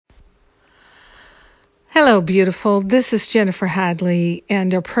Hello, beautiful. This is Jennifer Hadley,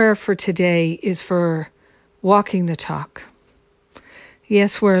 and our prayer for today is for walking the talk.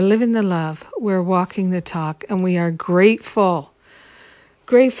 Yes, we're living the love. We're walking the talk, and we are grateful.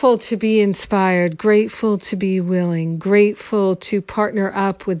 Grateful to be inspired, grateful to be willing, grateful to partner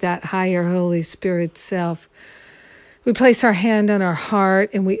up with that higher Holy Spirit self. We place our hand on our heart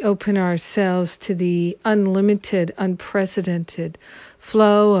and we open ourselves to the unlimited, unprecedented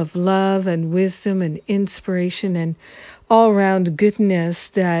flow of love and wisdom and inspiration and all-round goodness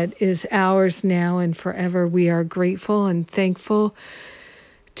that is ours now and forever. We are grateful and thankful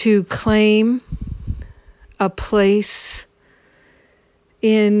to claim a place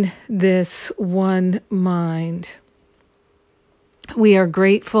in this one mind. We are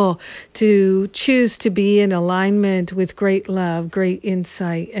grateful to choose to be in alignment with great love, great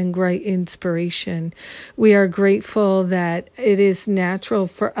insight, and great inspiration. We are grateful that it is natural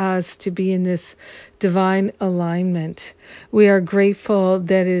for us to be in this divine alignment. We are grateful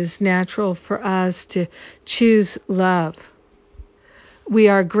that it is natural for us to choose love. We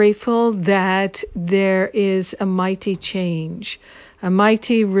are grateful that there is a mighty change, a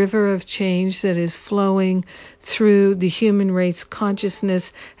mighty river of change that is flowing through the human race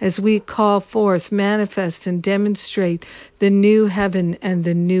consciousness as we call forth, manifest, and demonstrate the new heaven and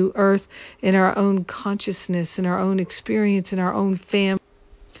the new earth in our own consciousness, in our own experience, in our own family.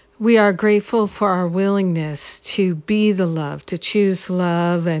 We are grateful for our willingness to be the love, to choose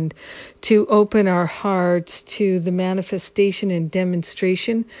love, and to open our hearts to the manifestation and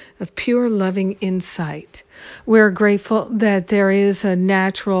demonstration of pure loving insight. We're grateful that there is a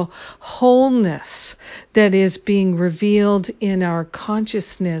natural wholeness that is being revealed in our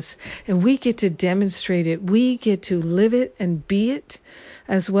consciousness, and we get to demonstrate it. We get to live it and be it,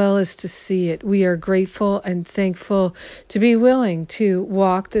 as well as to see it. We are grateful and thankful to be willing to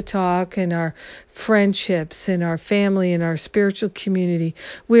walk the talk in our friendships, in our family, in our spiritual community.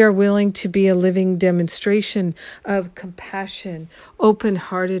 We are willing to be a living demonstration of compassion,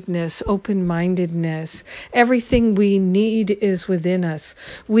 open-heartedness, open-mindedness. Everything we need is within us.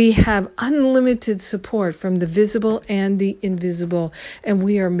 We have unlimited support from the visible and the invisible, and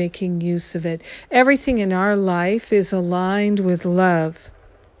we are making use of it. Everything in our life is aligned with love.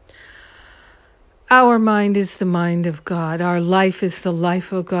 Our mind is the mind of God. Our life is the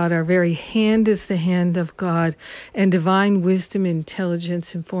life of God. Our very hand is the hand of God. And divine wisdom,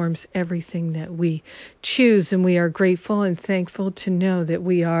 intelligence informs everything that we choose. And we are grateful and thankful to know that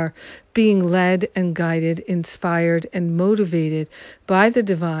we are being led and guided, inspired and motivated by the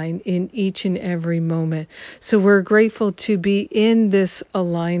divine in each and every moment. So we're grateful to be in this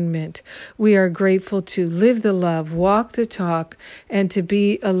alignment. We are grateful to live the love, walk the talk, and to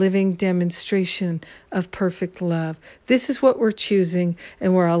be a living demonstration of perfect love. This is what we're choosing,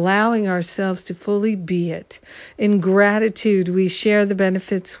 and we're allowing ourselves to fully be it. In gratitude, we share the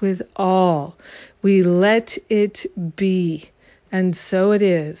benefits with all. We let it be, and so it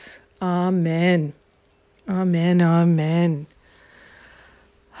is. Amen. Amen. Amen.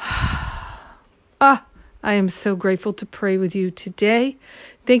 I am so grateful to pray with you today.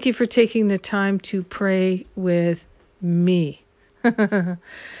 Thank you for taking the time to pray with me.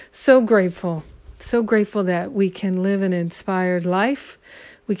 So grateful. So grateful that we can live an inspired life.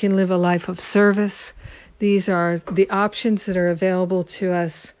 We can live a life of service. These are the options that are available to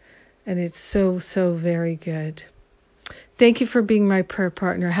us, and it's so, so very good. Thank you for being my prayer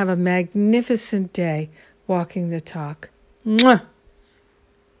partner. Have a magnificent day walking the talk. Mwah!